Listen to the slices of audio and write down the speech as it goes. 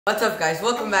What's up, guys?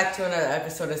 Welcome back to another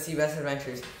episode of Sea Bass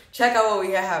Adventures. Check out what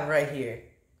we have right here.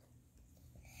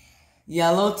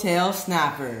 Yellowtail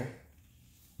snapper.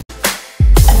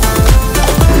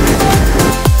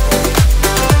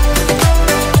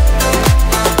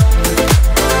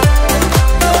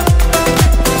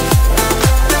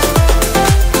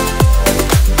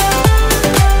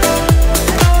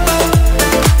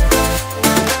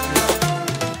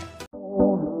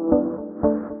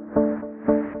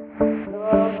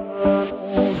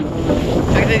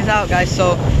 Things out, guys.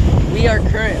 So we are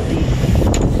currently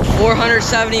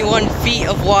 471 feet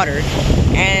of water,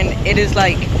 and it is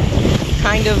like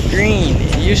kind of green.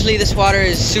 Usually this water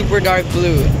is super dark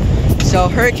blue. So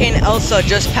Hurricane Elsa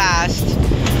just passed,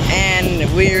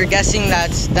 and we're guessing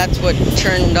that's what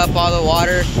churned up all the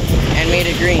water and made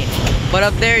it green. But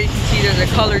up there you can see there's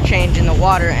a color change in the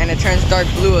water, and it turns dark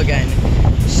blue again.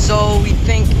 So we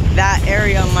think that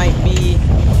area might be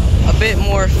a bit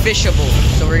more fishable,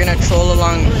 so we're gonna troll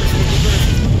along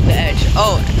the edge.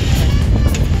 Oh,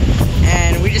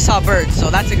 and we just saw birds,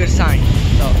 so that's a good sign.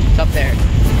 So it's up there.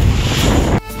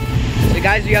 So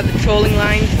guys, we have the trolling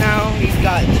lines now. We've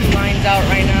got 2 lines out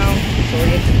right now, so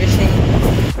we're into fishing.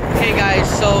 Okay guys,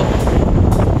 so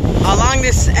along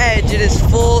this edge it is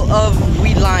full of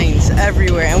weed lines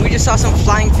everywhere, and we just saw some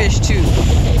flying fish too.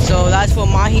 So that's what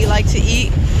Mahi like to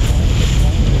eat.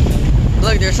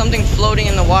 Look, there's something floating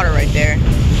in the water right there.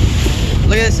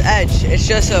 Look at this edge. It's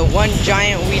just one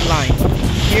giant weed line.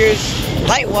 Here's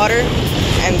light water,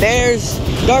 and there's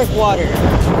dark water.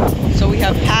 So we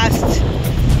have passed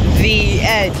the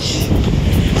edge.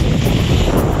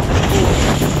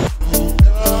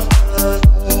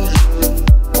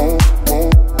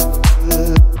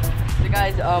 So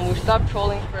guys, we stopped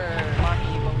trolling for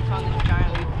Mahi, but we found this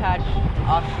giant weed patch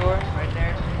offshore right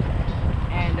there.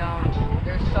 And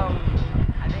there's some,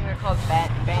 I think they're called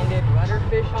banded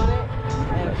rudderfish on it,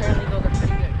 and apparently those are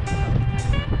pretty good.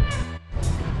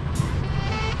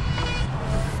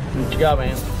 What you got,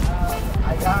 man?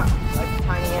 I got a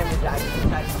tiny amberjack.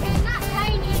 It's not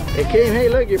tiny. It came, hey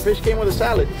look, your fish came with a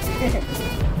salad.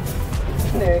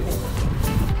 There.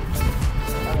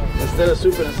 Instead of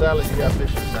soup and a salad, you got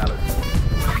fish and salad.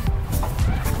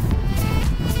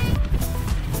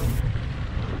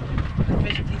 The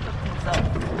fish teeth up themselves.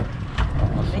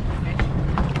 Thank you, fish.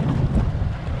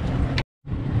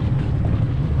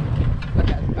 Look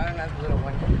at it, I don't have a little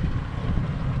one.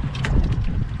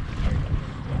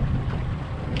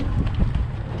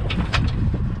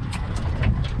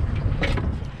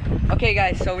 Okay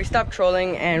guys, so we stopped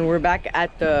trolling and we're back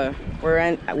at the we're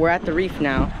at the reef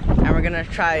now, and we're gonna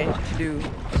try to do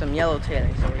some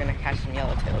yellowtailing. So we're gonna catch some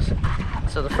yellowtails.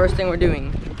 So the first thing we're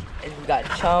doing is we got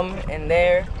chum in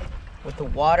there with the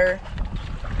water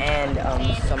and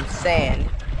some sand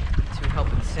to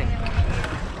help it sink.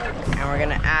 And we're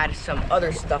gonna add some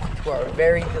other stuff to our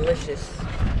very delicious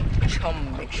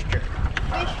chum mixture.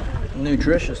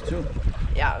 Nutritious too.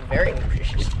 Yeah, very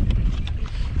nutritious.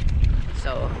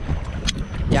 So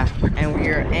yeah, and we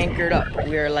are anchored up.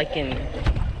 We are like in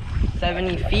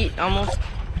 70 feet almost.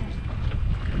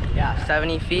 Yeah,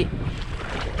 70 feet.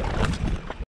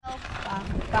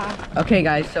 Okay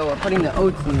guys, so we're putting the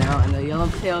oats in now, and the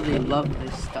yellowtail, they love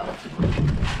this stuff. So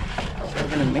we're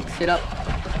gonna mix it up.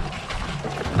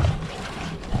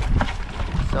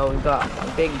 So we've got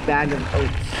a big bag of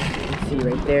oats, you can see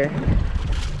right there.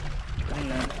 Putting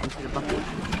them into the bucket.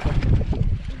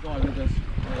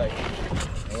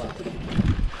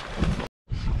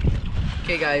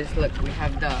 Okay guys, look, we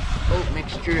have the oat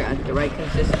mixture at the right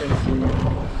consistency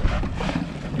now.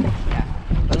 Yeah,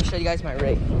 let me show you guys my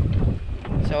rig.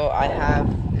 So I have,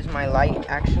 this is my light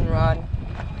action rod.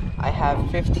 I have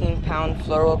 15-pound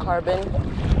fluorocarbon,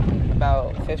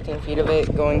 about 15 feet of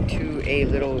it, going to a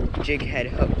little jig head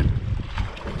hook.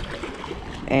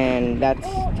 And that's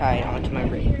tied onto my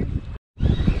rig.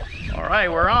 All right,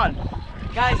 we're on.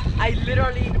 Guys, I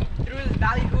literally threw this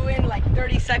ballyhoo in like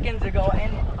 30 seconds ago,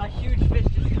 and a huge fish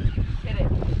just hit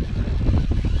it.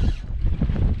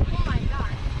 Oh my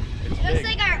god. It's Looks big.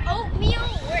 like our oatmeal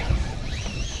works.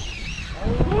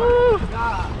 Oh my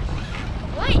god.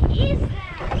 What is that?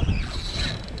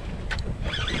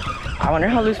 I wonder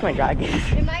how loose my drag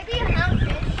is. It might be a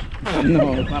houndfish.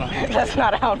 No, it's not a hound. That's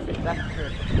not a houndfish, that's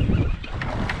true.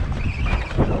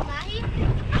 Mahi?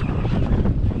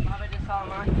 Baba just saw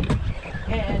mine.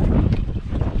 And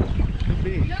Could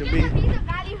be, Look could at be. the piece of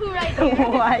ballyhoo right there.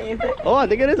 why is it? Oh, I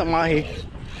think it is a mahi.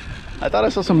 I thought I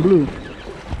saw some blue.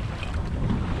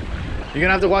 You're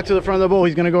gonna have to walk to the front of the boat.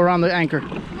 He's gonna go around the anchor.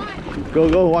 Go,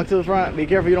 walk to the front. Be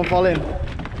careful you don't fall in.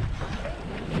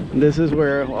 This is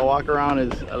where a walk around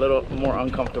is a little more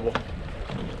uncomfortable.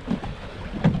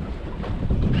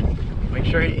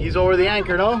 sure he's over the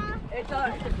anchor, no? It's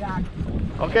a jack.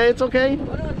 Okay, it's okay. Oh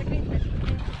no, it's a kingfish.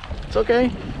 It's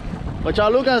okay. Watch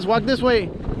out, Lucas. Walk this way.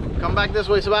 Come back this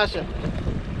way, Sebastian.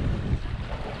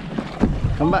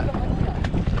 Come back.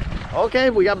 Okay,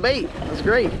 we got bait. That's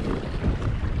great.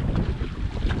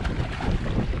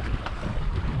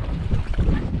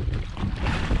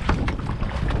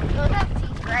 Those have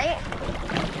teeth, right?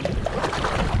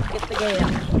 Get the game.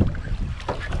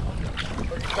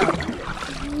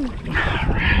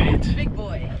 Alright. Big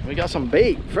boy. We got some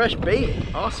bait. Fresh bait.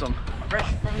 Awesome.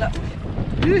 Fresh from the ocean.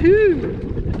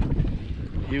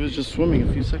 Woohoo! He was just swimming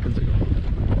a few seconds ago.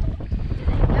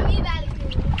 Yummy valley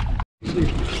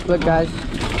food. Look guys,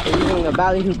 we're using a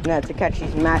valley hoop net to catch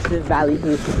these massive valley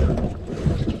hoops.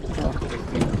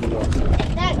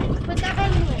 Dad, put that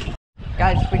on me.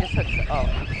 Guys, we just hooked,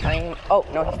 oh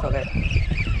no, he's still there.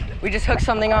 We just hooked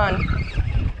something on.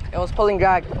 It was pulling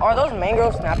drag. Are those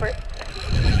mangrove snapper?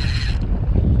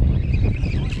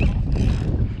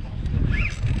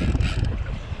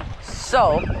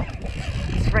 So,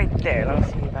 it's right there. Let me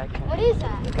see if I can What is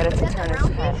that? get it Is to that turn the its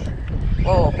head.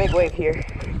 Whoa, big wave here.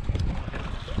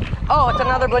 Oh, it's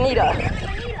another bonita.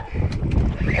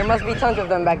 There must be tons of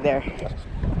them back there.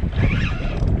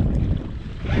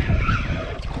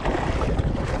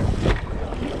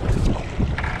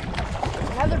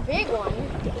 Another big one.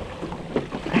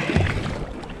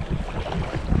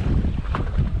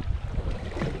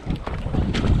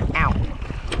 Ow.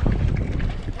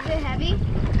 Is it heavy?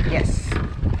 Yes.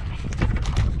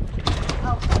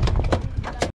 Oh.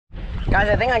 Guys,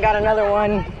 I think I got another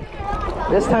one.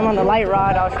 This time on the light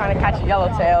rod, I was trying to catch a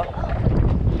yellowtail.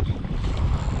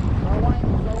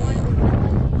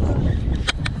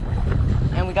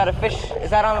 And we got a fish. Is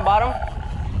that on the bottom?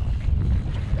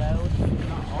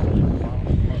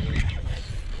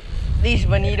 These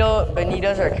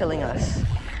bonitas are killing us.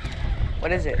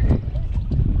 What is it?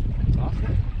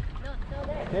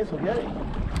 Okay, so get it.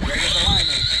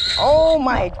 Oh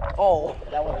my, oh.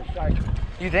 That was a shark.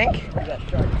 You think? You got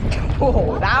shark.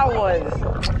 Oh, that was,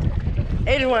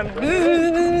 it just went. A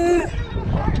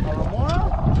remora?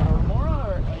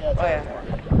 Or, Oh yeah.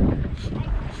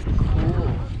 Cool.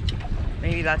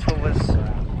 Maybe that's what was.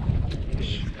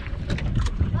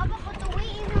 Papa, but the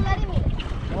weight isn't letting me.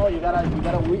 No, you gotta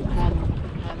hand wind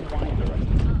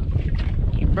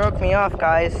it. He broke me off,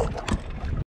 guys.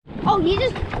 Oh, he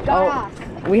just got off.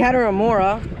 We had a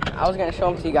remora. I was gonna show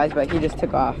him to you guys, but he just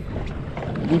took off.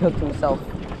 He hooked himself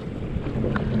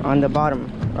on the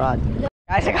bottom rod.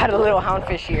 Guys, I got a little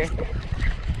houndfish here.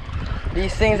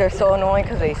 These things are so annoying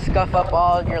because they scuff up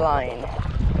all your line.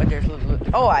 But there's little,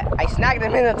 oh, I snagged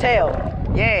them in the tail.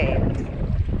 Yay.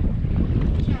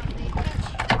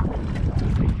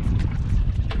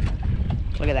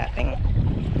 Look at that thing.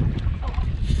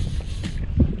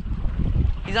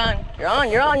 He's on. You're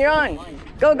on, you're on, you're on.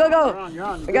 Go, go, go. You're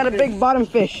on. We got a big bottom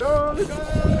fish. Go, Lucas!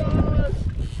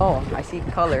 Oh, I see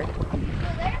color.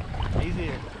 He's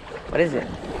here. What is it?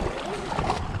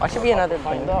 Why should be another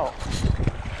Find thing? out.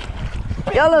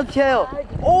 Yellowtail!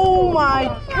 Oh my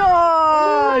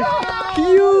gosh!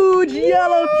 Huge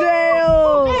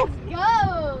yellowtail! Let's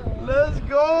go. Let's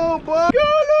go, boy! Go,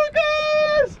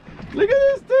 Lucas! Look at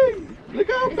this thing! Look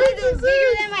how big This this is bigger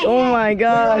is! than my Oh head. my Put your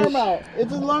arm gosh! out.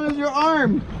 It's as long as your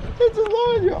arm! It's as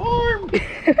long as your arm!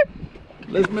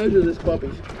 Let's measure this puppy.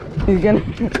 He's gonna.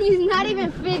 He's not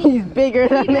even fitting. He's bigger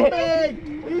than it.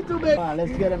 He's too big! Come on,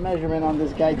 let's get a measurement on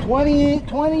this guy. 20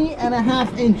 and a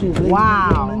half inches. ladies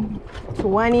Wow. and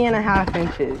 20 and a half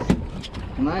inches. gentlemen.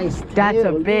 Nice. That's a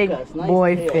tail, big Lucas. Nice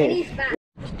boy tail. fish. He's fat.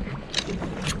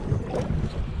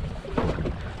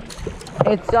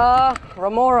 It's a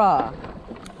remora.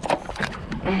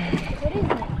 What is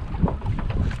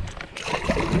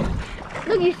it?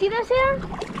 Look, you see this here?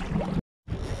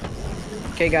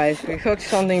 Okay, guys, we hooked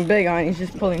something big on. He's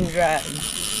just pulling drag.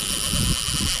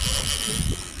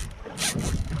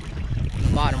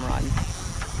 Bottom rod.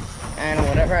 And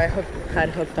whatever I had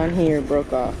hooked on here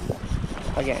broke off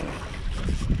again.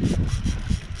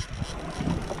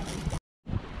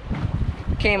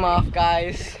 Came off,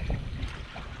 guys.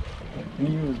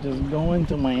 He was just going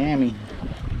to Miami.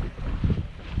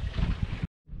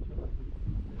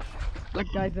 Look,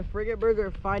 guys, the frigate birds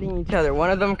are fighting each other. One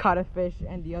of them caught a fish,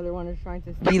 and the other one is trying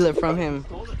to steal it from him.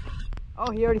 Oh,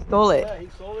 he already stole it. Yeah, he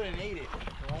stole it and ate it.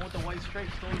 The one with the white stripe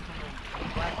stole it from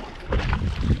the black.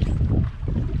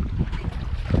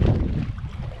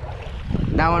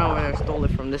 That one over there stole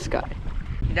it from this guy.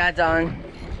 Dad's on.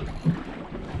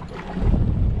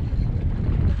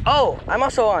 Oh, I'm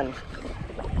also on.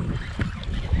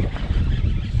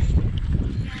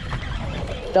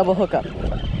 Double hookup.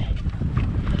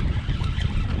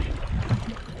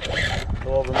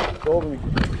 Go over me. Go over me.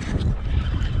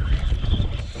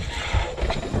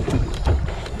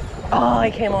 Oh,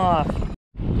 it came off.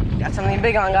 Got something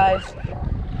big on, guys.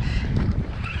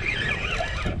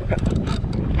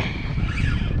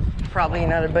 Probably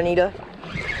another bonita.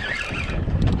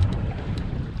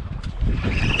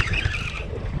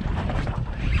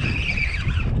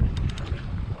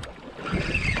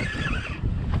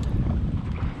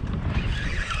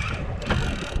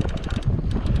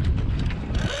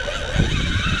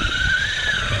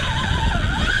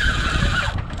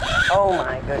 Oh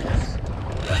my goodness.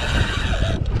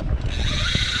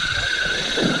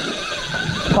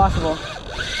 It's possible.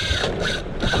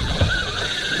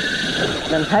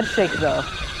 Them head shakes though.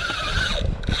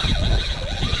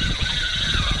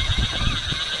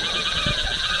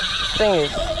 Thing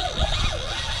is.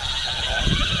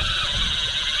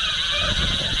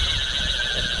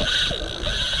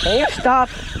 Can you stop?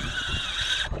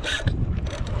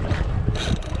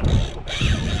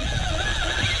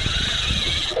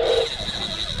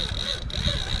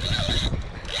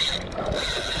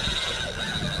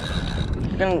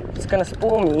 It's gonna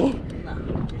spool me.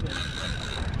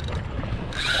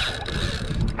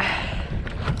 I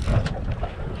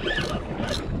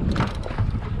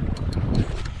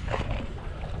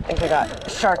think we got a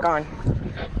shark on,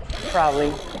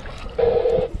 probably,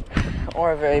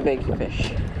 or a very big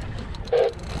fish.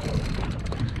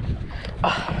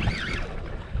 Oh,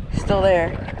 still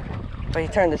there, but he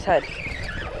turned his head.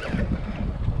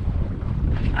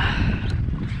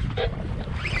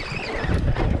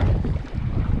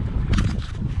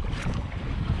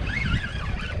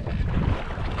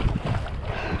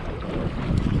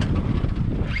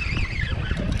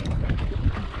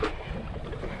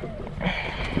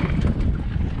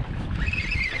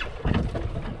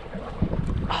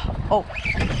 Oh,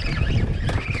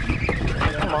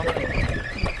 come on. I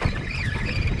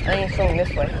think he's swimming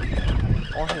this way.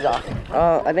 Oh, he's off.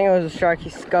 Oh, I think it was a shark. He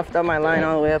scuffed up my line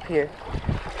all the way up here.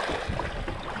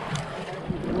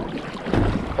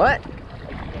 What?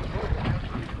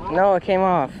 No, it came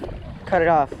off. Cut it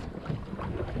off.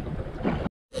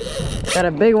 Got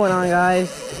a big one on, guys.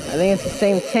 I think it's the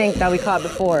same tank that we caught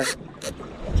before.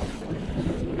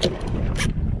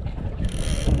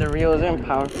 The reels aren't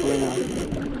powerful enough.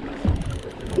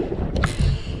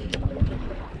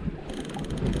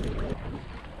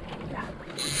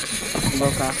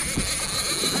 Broke off.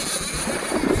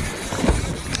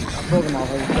 I broke them off.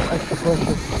 I should push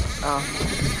it. Oh.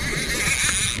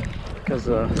 Because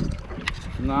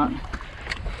not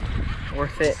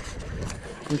Worth it.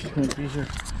 push it in the freezer.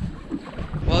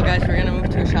 Well, guys, we're gonna move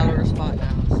to a shallower spot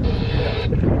now. So.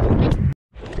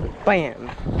 Bam!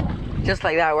 Just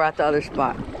like that, we're at the other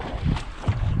spot.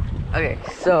 Okay,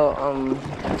 so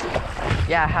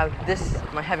yeah, I have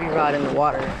my heavy rod in the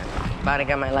water. About to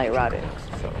get my light rod in.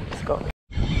 So let's go.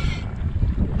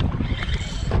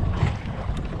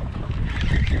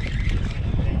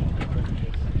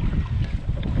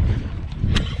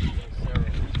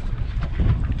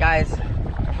 Guys,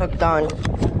 I'm hooked on.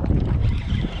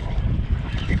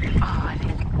 Oh, I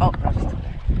think. Oh, no, it's still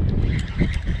there.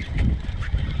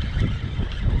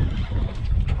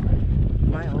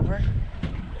 Am I over?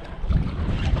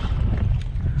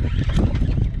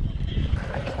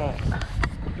 I can't.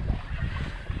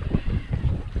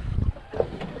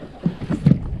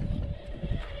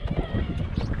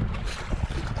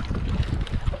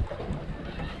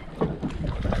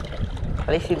 At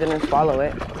least he didn't follow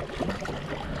it.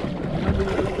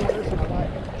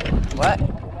 What?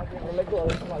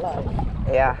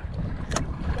 Yeah.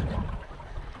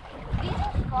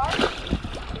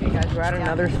 Okay, guys, we're at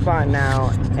another spot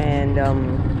now, and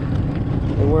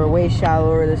we're way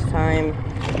shallower this time.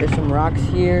 There's some rocks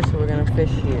here, so we're gonna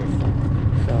fish here.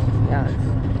 So yeah,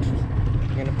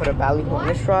 we're gonna put a belly on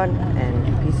this rod and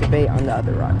a piece of bait on the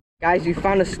other rod. Guys, we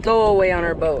found a stowaway on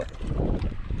our boat.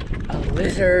 A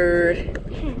lizard.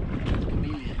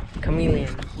 Chameleon.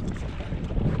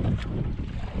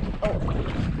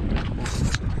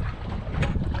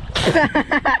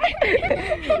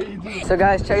 So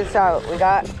guys, check this out. We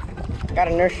got a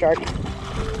nurse shark.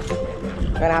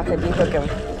 I'm gonna have to dehook him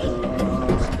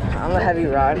on the heavy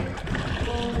rod.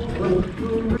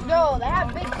 No, they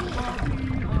have big teeth.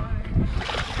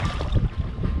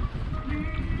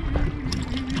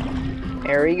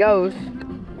 There he goes.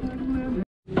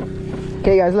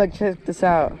 Okay guys, look, check this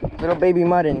out. Little baby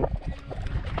muddin.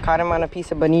 Caught him on a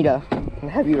piece of bonita on the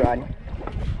heavy rod.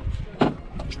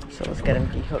 So let's get him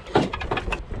dehooked.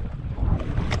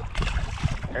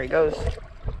 There he goes.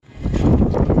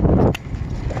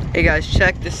 Hey guys,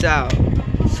 check this out.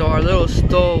 So our little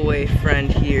stowaway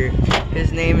friend here,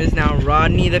 his name is now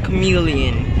Rodney the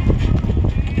Chameleon.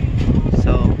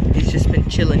 He's just been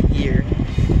chilling here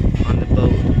on the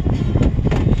boat.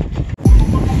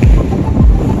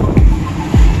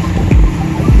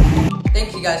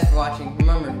 Thank you guys for watching.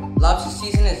 Remember, lobster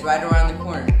season is right around the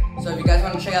corner. So if you guys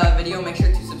want to check out a video, make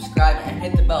sure to subscribe and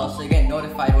hit the bell so you get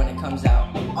notified when it comes out.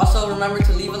 Also, remember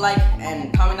to leave a like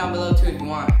and comment down below too if you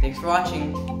want. Thanks for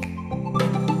watching.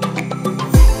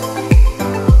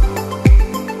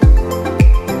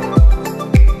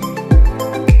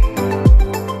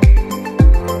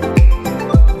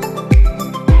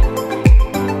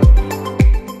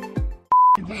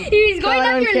 He's going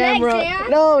up your legs, Sam.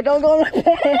 No, don't go in my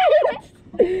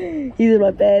pants. He's in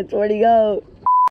my pants. Where'd he go?